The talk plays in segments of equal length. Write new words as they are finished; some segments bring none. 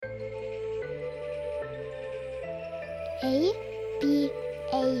A B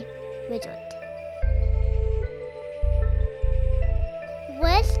A Wizard.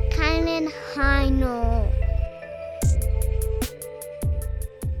 Wisconsin Hino.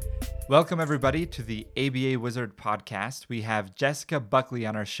 Welcome, everybody, to the ABA Wizard podcast. We have Jessica Buckley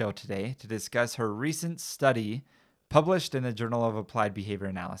on our show today to discuss her recent study published in the Journal of Applied Behavior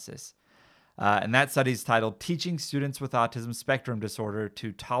Analysis. And that study is titled Teaching Students with Autism Spectrum Disorder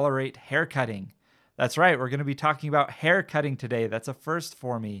to Tolerate Haircutting. That's right, we're going to be talking about haircutting today. That's a first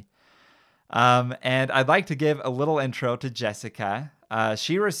for me. And I'd like to give a little intro to Jessica.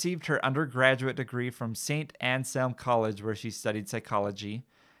 She received her undergraduate degree from St. Anselm College, where she studied psychology,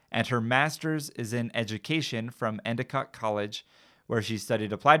 and her master's is in education from Endicott College, where she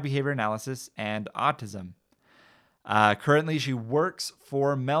studied applied behavior analysis and autism. Currently, she works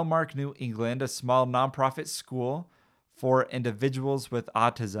for Melmark New England, a small nonprofit school for individuals with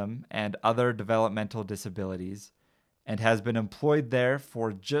autism and other developmental disabilities, and has been employed there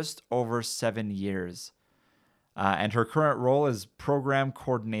for just over 7 years. And her current role is program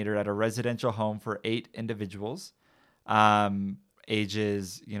coordinator at a residential home for 8 individuals,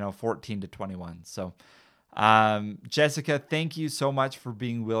 ages 14 to 21. So, Jessica, thank you so much for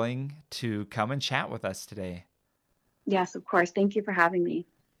being willing to come and chat with us today. Yes, of course. Thank you for having me.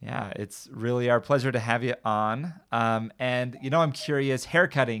 Yeah, it's really our pleasure to have you on. And I'm curious,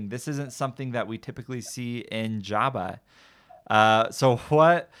 haircutting, this isn't something that we typically see in JABA. So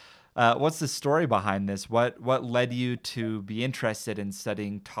what's the story behind this? What led you to be interested in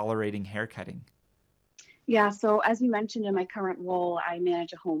studying tolerating haircutting? Yeah, so as you mentioned, in my current role, I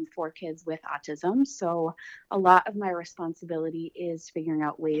manage a home for kids with autism. So a lot of my responsibility is figuring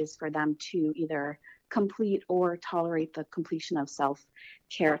out ways for them to either complete or tolerate the completion of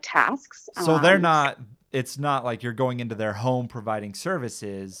self-care tasks. So it's not like you're going into their home providing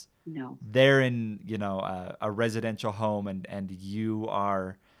services. No. They're in, a residential home and you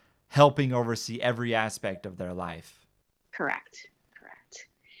are helping oversee every aspect of their life. Correct.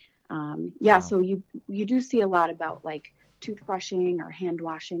 Wow. So you do see a lot about like toothbrushing or hand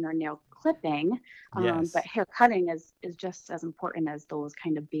washing or nail clipping, Yes. but hair cutting is just as important as those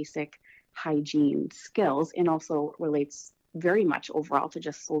kind of basic hygiene skills, and also relates very much overall to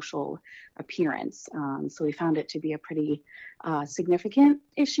just social appearance. So we found it to be a pretty significant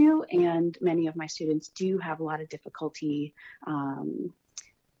issue, and many of my students do have a lot of difficulty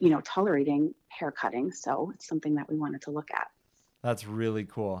tolerating hair cutting. So it's something that we wanted to look at. That's really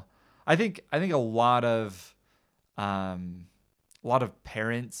cool. I think a lot of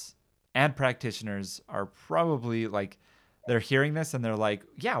parents and practitioners are probably like, they're hearing this and they're like,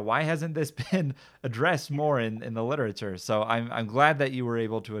 yeah, why hasn't this been addressed more in the literature? So I'm glad that you were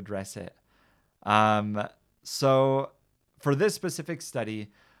able to address it. So for this specific study,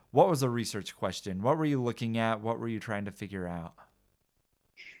 what was the research question? What were you looking at? What were you trying to figure out?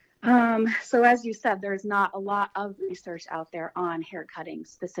 So as you said, there's not a lot of research out there on hair cutting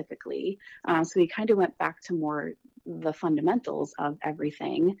specifically. So we kind of went back to more the fundamentals of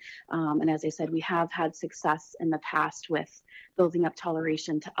everything. And as I said, we have had success in the past with building up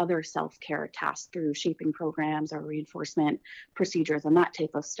toleration to other self-care tasks through shaping programs or reinforcement procedures and that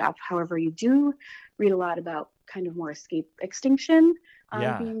type of stuff. However, you do read a lot about kind of more escape extinction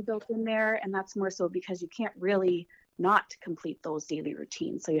being built in there. And that's more so because you can't really not complete those daily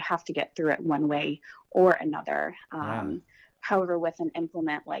routines. So you have to get through it one way or another. However, with an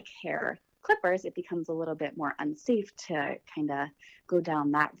implement like hair clippers, it becomes a little bit more unsafe to kind of go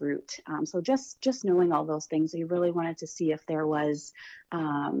down that route. So just knowing all those things, we really wanted to see if there was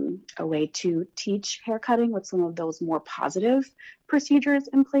a way to teach hair cutting with some of those more positive procedures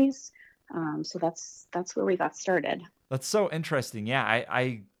in place. So that's where we got started. That's so interesting. Yeah,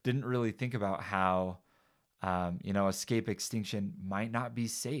 I didn't really think about how escape extinction might not be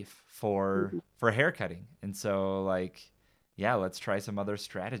safe for haircutting. And so let's try some other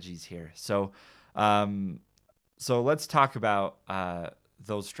strategies here. So let's talk about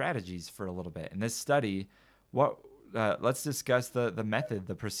those strategies for a little bit. In this study, let's discuss the method,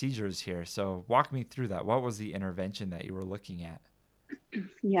 the procedures here. So walk me through that. What was the intervention that you were looking at?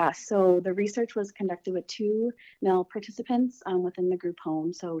 Yeah, so the research was conducted with 2 male participants within the group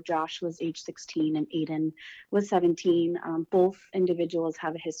home. So Josh was age 16 and Aiden was 17. Both individuals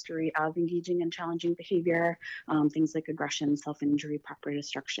have a history of engaging in challenging behavior, things like aggression, self-injury, property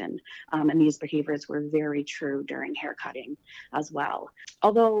destruction. And these behaviors were very true during hair cutting as well.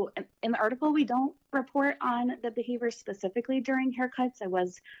 Although In the article, we don't report on the behavior specifically during haircuts. I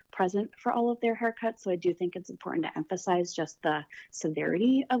was present for all of their haircuts, so I do think it's important to emphasize just the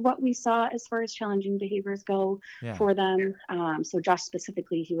severity of what we saw as far as challenging behaviors go Yeah. for them. So Josh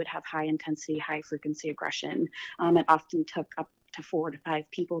specifically, he would have high intensity, high frequency aggression. It often took up to 4 to 5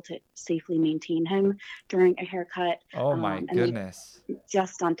 people to safely maintain him during a haircut. Oh my And goodness.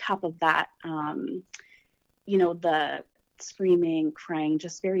 just on top of that, the screaming, crying,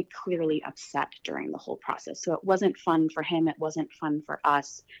 just very clearly upset during the whole process. So it wasn't fun for him. It wasn't fun for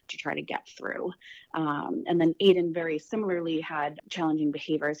us to try to get through. And then Aiden very similarly had challenging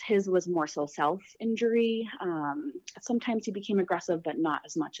behaviors. His was more so self-injury. Sometimes he became aggressive, but not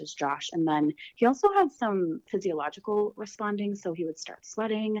as much as Josh. And then he also had some physiological responding. So he would start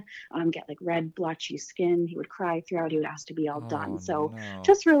sweating, get like red, blotchy skin. He would cry throughout. He would ask to be all done. So no.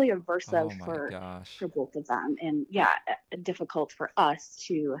 just really aversive Oh my for gosh. both of them. And yeah, difficult for us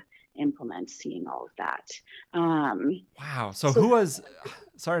to implement seeing all of that. Wow. So who was,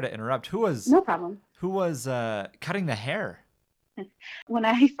 sorry to interrupt, No problem. Who was cutting the hair? When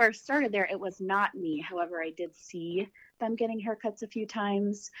I first started there, it was not me. However, I did see them getting haircuts a few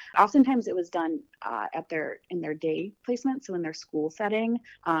times. Oftentimes it was done in their day placement, so in their school setting,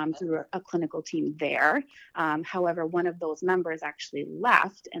 through a clinical team there. However, one of those members actually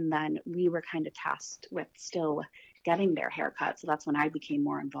left, and then we were kind of tasked with still getting their haircut. So that's when I became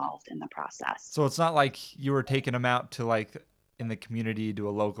more involved in the process. So it's not like you were taking them out to like in the community to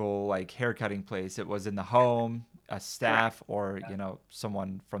a local like haircutting place. It was in the home, a staff, or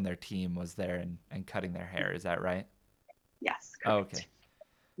someone from their team was there and cutting their hair. Is that right? Yes. Oh, Correct. okay.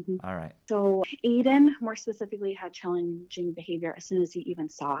 Mm-hmm. All right. So Aiden more specifically had challenging behavior as soon as he even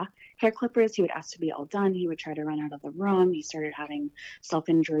saw hair clippers. He would ask to be all done. He would try to run out of the room. He started having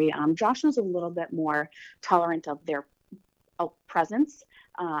self-injury. Josh was a little bit more tolerant of their presence,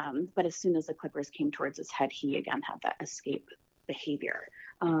 but as soon as the clippers came towards his head, he again had that escape behavior.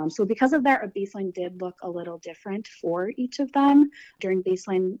 So because of that, a baseline did look a little different for each of them. During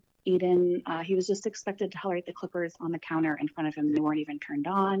baseline, Aiden, he was just expected to tolerate the clippers on the counter in front of him. They weren't even turned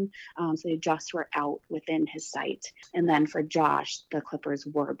on. So they just were out within his sight. And then for Josh, the clippers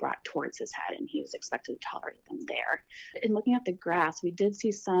were brought towards his head and he was expected to tolerate them there. In looking at the graphs, we did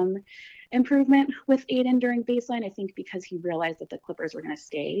see some improvement with Aiden during baseline, I think because he realized that the clippers were going to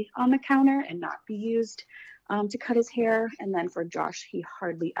stay on the counter and not be used to cut his hair. And then for Josh, he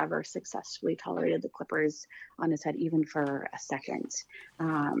hardly ever successfully tolerated the clippers on his head, even for a second.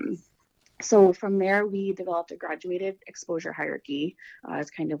 So from there, we developed a graduated exposure hierarchy,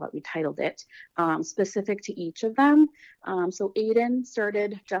 is kind of what we titled it, specific to each of them. So Aiden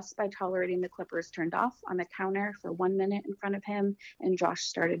started just by tolerating the clippers turned off on the counter for 1 minute in front of him, and Josh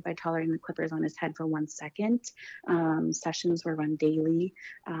started by tolerating the clippers on his head for 1 second. Sessions were run daily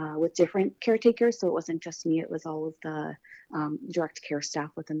with different caretakers, so it wasn't just me, it was all of the direct care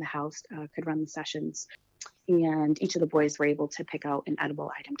staff within the house could run the sessions. And each of the boys were able to pick out an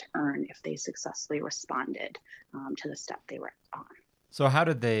edible item to earn if they successfully responded to the step they were on. So how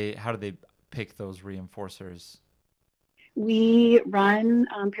did they pick those reinforcers? We run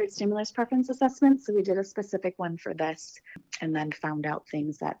paired stimulus preference assessments. So we did a specific one for this and then found out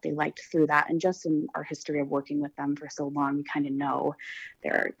things that they liked through that. And just in our history of working with them for so long, we kind of know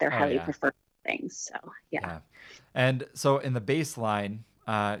their highly preferred things. So, yeah. And so in the baseline,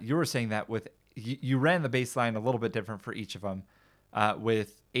 you were saying that with you ran the baseline a little bit different for each of them.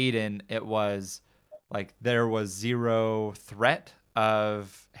 With Aiden, it was like there was zero threat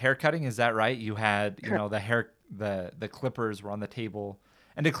of haircutting. Is that right? You had, the clippers were on the table.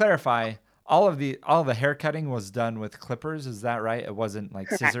 And to clarify, all of the haircutting was done with clippers. Is that right? It wasn't like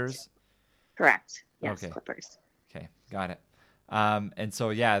scissors? Correct. Yes, okay. Clippers. Okay, got it. And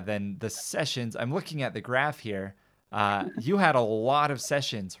so, then the sessions, I'm looking at the graph here. You had a lot of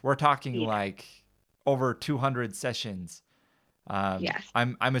sessions. We're talking like over 200 sessions. Yes.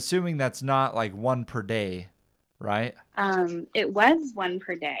 I'm assuming that's not like one per day, right? It was one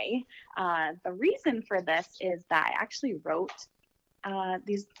per day. The reason for this is that I actually wrote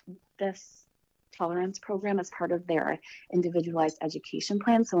this tolerance program as part of their individualized education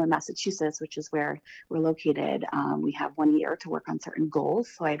plan. So in Massachusetts, which is where we're located, we have 1 year to work on certain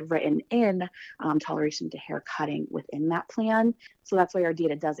goals. So I had written in toleration to hair cutting within that plan. So that's why our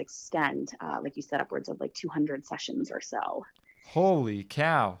data does extend, like you said, upwards of like 200 sessions or so. Holy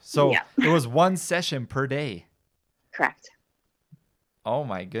cow. So it was one session per day. Correct. Oh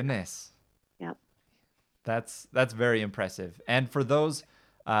my goodness. Yep. That's very impressive. And for those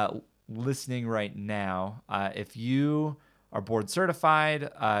listening right now, if you are board certified,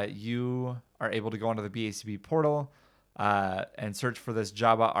 you are able to go onto the BACB portal, and search for this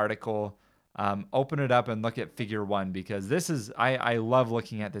JABA article, open it up and look at figure 1, because I love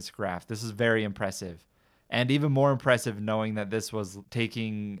looking at this graph. This is very impressive. And even more impressive knowing that this was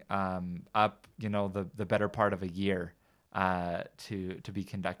taking up, the better part of a year to be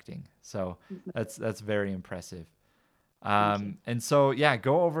conducting. So that's very impressive. And so,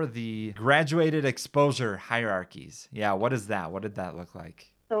 go over the graduated exposure hierarchies. Yeah, what is that? What did that look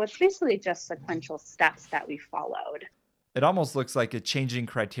like? So it's basically just sequential steps that we followed. It almost looks like a changing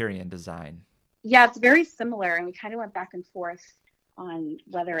criterion design. Yeah, it's very similar. And we kind of went back and forth on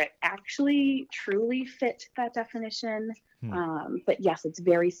whether it actually truly fit that definition. But yes, it's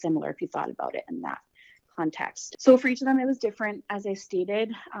very similar if you thought about it in that context. So for each of them, it was different. As I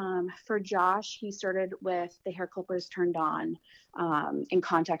stated, for Josh, he started with the hair clippers turned on in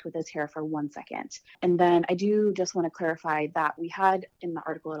contact with his hair for 1 second. And then I do just want to clarify that we had in the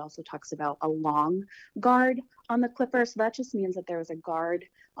article, it also talks about a long guard on the clipper. So that just means that there was a guard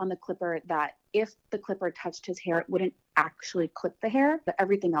on the clipper that if the clipper touched his hair, it wouldn't actually clip the hair, but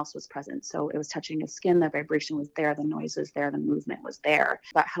everything else was present. So it was touching his skin, the vibration was there, the noise was there, the movement was there.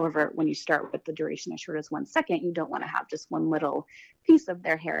 But however, when you start with the duration as short as 1 second, you don't want to have just one little piece of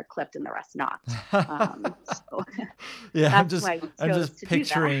their hair clipped and the rest not. Yeah, I'm just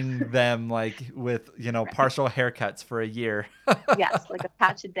picturing them like with, partial haircuts for a year. Yes, like a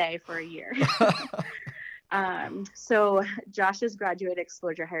patch a day for a year. So Josh's graduate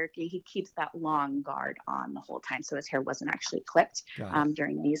exposure hierarchy, he keeps that long guard on the whole time. So his hair wasn't actually clipped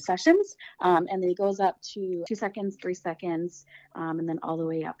during these sessions. And then he goes up to 2 seconds, 3 seconds, and then all the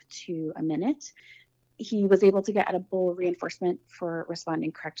way up to a minute. He was able to get edible reinforcement for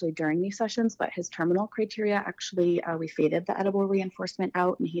responding correctly during these sessions, but his terminal criteria, actually, we faded the edible reinforcement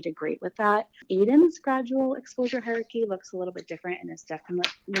out, and he did great with that. Aiden's gradual exposure hierarchy looks a little bit different and is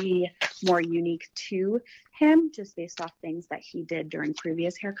definitely more unique to him, just based off things that he did during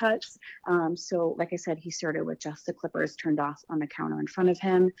previous haircuts. So like I said, he started with just the clippers turned off on the counter in front of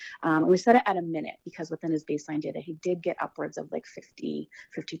him. And we set it at a minute because within his baseline data, he did get upwards of like 50,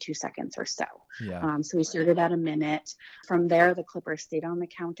 52 seconds or so. Yeah. So we started at a minute. From there, the clippers stayed on the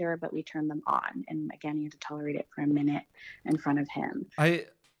counter, but we turned them on. And again, he had to tolerate it for a minute in front of him.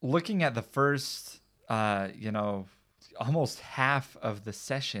 Looking at the first, almost half of the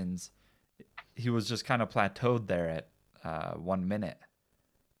sessions, he was just kind of plateaued there at 1 minute.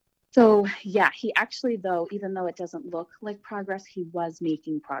 So yeah, he actually, though, even though it doesn't look like progress, he was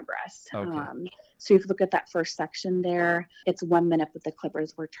making progress. Okay. So if you look at that first section there, it's 1 minute, but the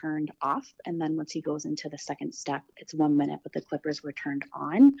clippers were turned off. And then once he goes into the second step, it's 1 minute, but the clippers were turned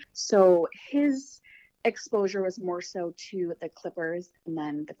on. So his exposure was more so to the clippers and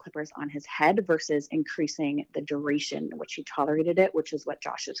then the clippers on his head versus increasing the duration in which he tolerated it, which is what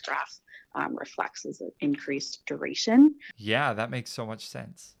Josh's graph reflects, is an increased duration. Yeah, that makes so much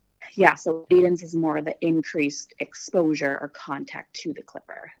sense. Yeah, so Aiden's is more the increased exposure or contact to the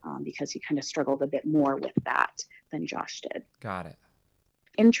clipper because he kind of struggled a bit more with that than Josh did. Got it.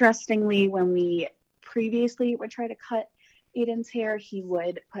 Interestingly, when we previously would try to cut Aiden's hair, he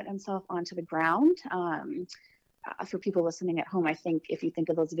would put himself onto the ground. For people listening at home, I think if you think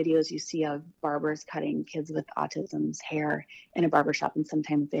of those videos you see of barbers cutting kids with autism's hair in a barbershop, and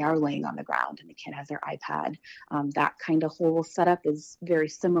sometimes they are laying on the ground and the kid has their iPad. That kind of whole setup is very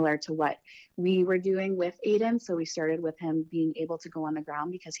similar to what we were doing with Aiden. So we started with him being able to go on the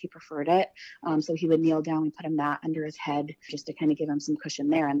ground because he preferred it. So he would kneel down, we put him that under his head just to kind of give him some cushion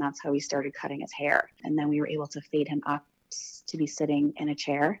there. And that's how we started cutting his hair. And then we were able to fade him up to be sitting in a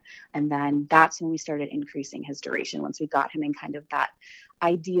chair. And then that's when we started increasing his duration, once we got him in kind of that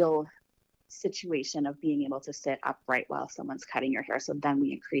ideal situation of being able to sit upright while someone's cutting your hair. So then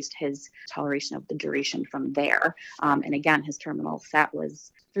we increased his toleration of the duration from there. And again, his terminal set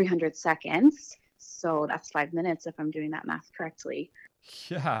was 300 seconds. So that's 5 minutes if I'm doing that math correctly.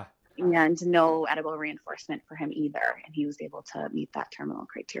 Yeah. And no edible reinforcement for him either. And he was able to meet that terminal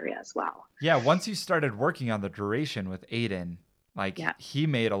criteria as well. Yeah, once you started working on the duration with Aiden, he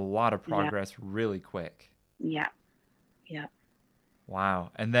made a lot of progress really quick. Yeah.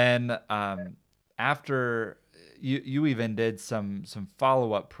 Wow. And then after you even did some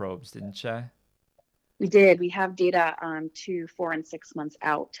follow-up probes, didn't you? We did. We have data to 4 and 6 months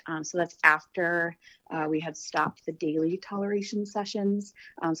out. So that's after we had stopped the daily toleration sessions.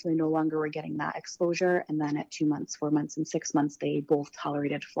 So they no longer were getting that exposure. And then at 2 months, 4 months, and 6 months, they both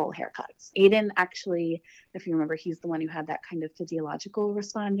tolerated full haircuts. Aiden, actually, if you remember, he's the one who had that kind of physiological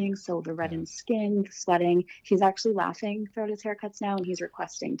responding. So the reddened skin, the sweating, he's actually laughing throughout his haircuts now, and he's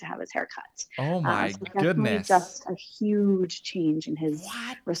requesting to have his hair cut. Oh my goodness. Just a huge change in his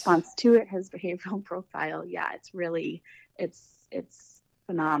response to it, his behavioral profile. profile, yeah, it's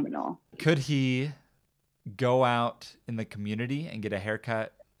phenomenal. Could he go out in the community and get a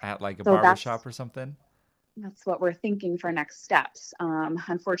haircut at like a So barber shop or something? that's what we're thinking for next steps.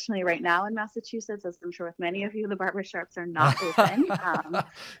 Unfortunately, right now in Massachusetts, as I'm sure with many of you, the barbershops are not open. Yeah, But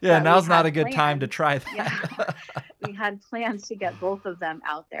we now's not had a good time to plans. try Yeah, that. we had plans to get both of them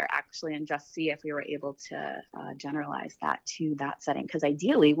out there actually and just see if we were able to generalize that to that setting. Because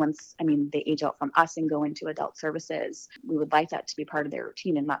ideally, once, I mean, they age out from us and go into adult services, we would like that to be part of their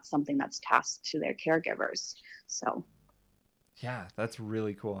routine and not something that's tasked to their caregivers. So, Yeah, that's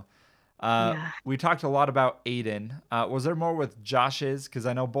really cool. yeah. We talked a lot about Aiden. Was there more with Josh's? Because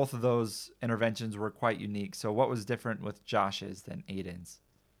I know both of those interventions were quite unique. So what was different with Josh's than Aiden's?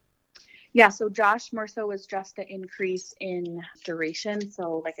 Yeah, so Josh more so was just the increase in duration.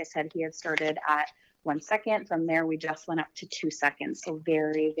 So, like I said, he had started at 1 second. From there, we just went up to 2 seconds. So,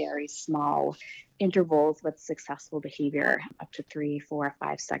 very, very small intervals with successful behavior up to 3, 4,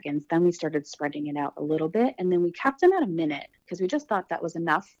 5 seconds. Then we started spreading it out a little bit. And then we kept him at a minute because we just thought that was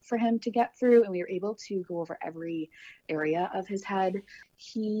enough for him to get through. And we were able to go over every area of his head.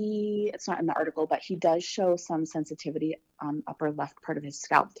 It's not in the article, but he does show some sensitivity on upper left part of his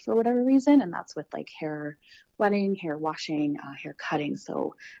scalp for whatever reason. And that's with like hair wetting, hair washing, hair cutting.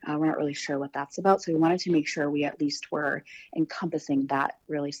 So we're not really sure what that's about. So we wanted to make sure we at least were encompassing that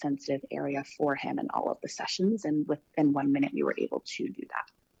really sensitive area for him in all of the sessions. And within 1 minute, we were able to do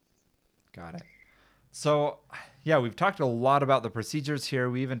that. Got it. So, yeah, we've talked a lot about the procedures here.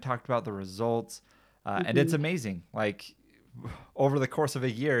 We even talked about the results. And it's amazing. Like, over the course of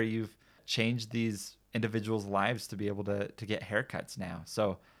a year, you've changed these individuals' lives to be able to get haircuts now.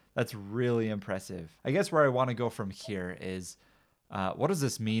 So that's really impressive. I guess where I want to go from here is, what does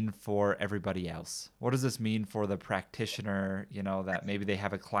this mean for everybody else? What does this mean for the practitioner, that maybe they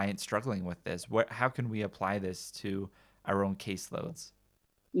have a client struggling with this? How can we apply this to our own caseloads?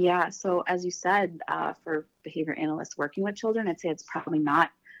 Yeah, so as you said, for behavior analysts working with children, I'd say it's probably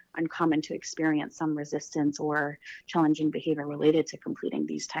not uncommon to experience some resistance or challenging behavior related to completing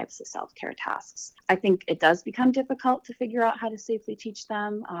these types of self-care tasks. I think it does become difficult to figure out how to safely teach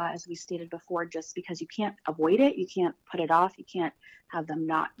them, as we stated before, just because you can't avoid it, you can't put it off, you can't have them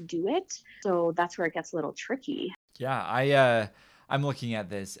not do it. So that's where it gets a little tricky. Yeah, I'm looking at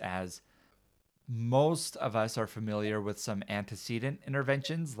this as most of us are familiar with some antecedent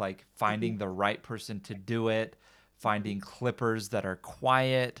interventions, like finding the right person to do it, finding clippers that are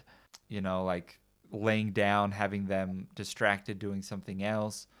quiet, like laying down, having them distracted doing something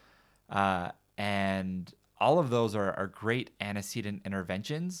else. And all of those are great antecedent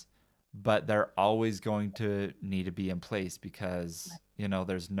interventions, but they're always going to need to be in place because,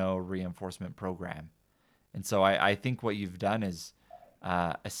 there's no reinforcement program. And so I think what you've done is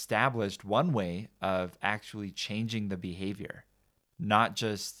established one way of actually changing the behavior, not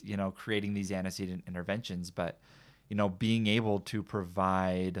just, creating these antecedent interventions, but, being able to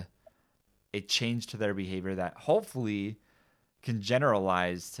provide a change to their behavior that hopefully can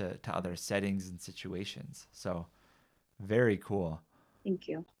generalize to other settings and situations. So very cool. Thank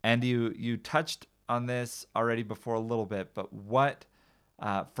you. And you touched on this already before a little bit, but what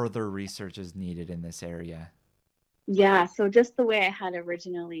further research is needed in this area? Yeah, so just the way I had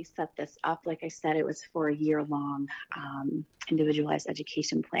originally set this up, like I said, it was for a year-long individualized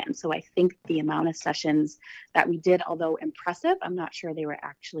education plan. So I think the amount of sessions that we did, although impressive, I'm not sure they were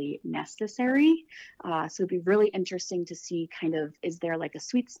actually necessary. So it'd be really interesting to see kind of, is there like a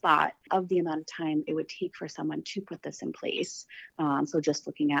sweet spot of the amount of time it would take for someone to put this in place? So just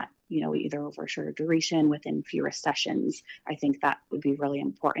looking at, either over a shorter duration within fewer sessions, I think that would be really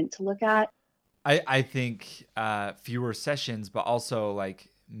important to look at. I think fewer sessions, but also like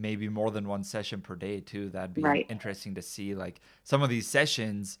maybe more than one session per day too. That'd be Right. interesting to see. Like some of these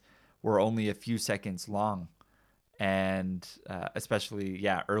sessions were only a few seconds long, and especially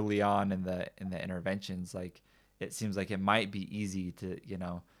early on in the interventions, like it seems like it might be easy to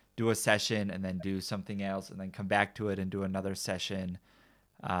do a session and then do something else and then come back to it and do another session,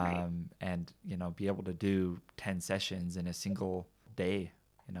 Right. and be able to do 10 sessions in a single day.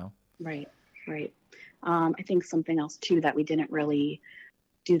 Right. Right. I think something else too that we didn't really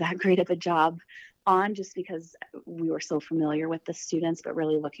do that great of a job on, just because we were so familiar with the students, but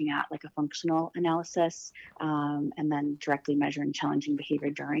really looking at like a functional analysis, and then directly measuring challenging behavior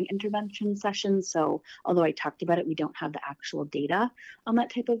during intervention sessions. So although I talked about it, we don't have the actual data on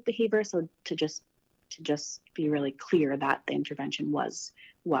that type of behavior. So to just be really clear that the intervention was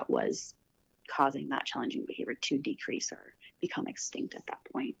what was causing that challenging behavior to decrease or become extinct at that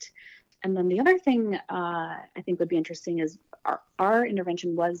point. And then the other thing I think would be interesting is our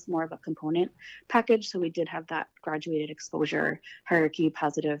intervention was more of a component package. So we did have that graduated exposure hierarchy,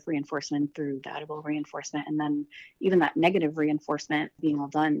 positive reinforcement through the edible reinforcement, and then even that negative reinforcement being all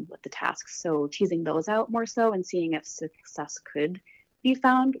done with the tasks. So teasing those out more so and seeing if success could be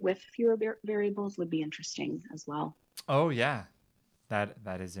found with fewer variables would be interesting as well. Oh yeah,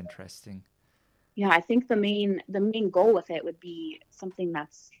 that is interesting. Yeah, I think the main goal with it would be something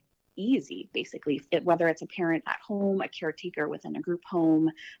that's easy, basically, whether it's a parent at home, a caretaker within a group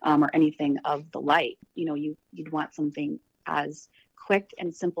home, or anything of the like. You'd want something as quick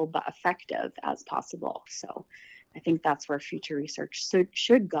and simple but effective as possible. So I think that's where future research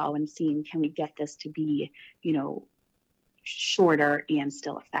should go, and seeing, can we get this to be, shorter and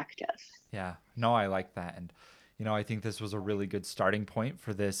still effective. Yeah, no, I like that. And, I think this was a really good starting point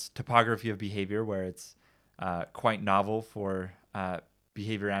for this topography of behavior, where it's quite novel for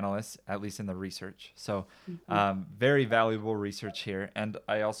behavior analysts, at least in the research. So very valuable research here. And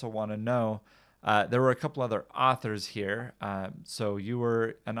I also want to know, there were a couple other authors here. So you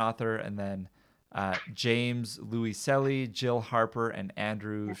were an author, and then James Louiselli, Jill Harper, and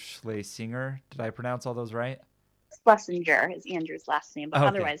Andrew Schlesinger. Did I pronounce all those right? Schlesinger is Andrew's last name, but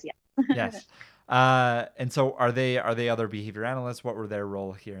otherwise, yeah. Yes. And so are they other behavior analysts? What were their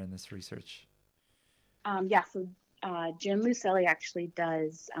role here in this research? So Jim Lucelli actually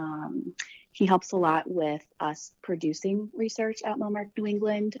does, he helps a lot with us producing research at Melmark New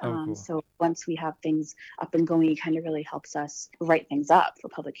England. Cool. So once we have things up and going, he kind of really helps us write things up for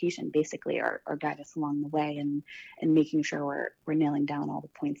publication, basically, or guide us along the way, and making sure we're nailing down all the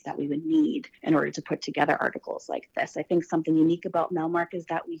points that we would need in order to put together articles like this. I think something unique about Melmark is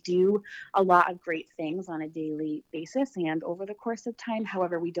that we do a lot of great things on a daily basis and over the course of time.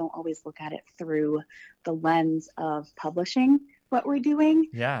 However, we don't always look at it through the lens of publishing what we're doing.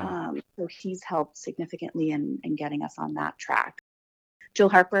 Yeah. So he's helped significantly in getting us on that track. Jill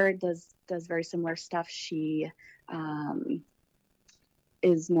Harper does very similar stuff. She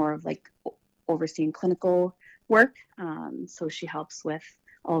is more of like overseeing clinical work. So she helps with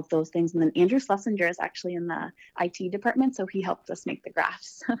all of those things. And then Andrew Schlesinger is actually in the IT department, so he helped us make the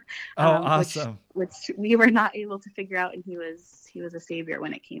graphs. Awesome. Which we were not able to figure out, and he was a savior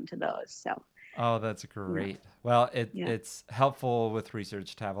when it came to those. So. Oh, that's great. Yeah. Well, it's helpful with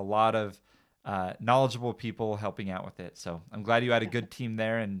research to have a lot of knowledgeable people helping out with it. So I'm glad you had a good team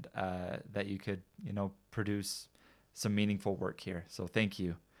there, and that you could, produce some meaningful work here. So thank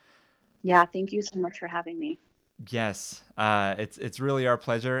you. Yeah, thank you so much for having me. Yes, it's really our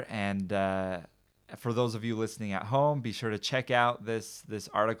pleasure. And for those of you listening at home, be sure to check out this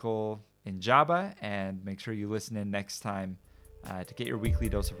article in JABA, and make sure you listen in next time to get your weekly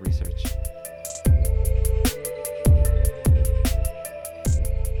dose of research.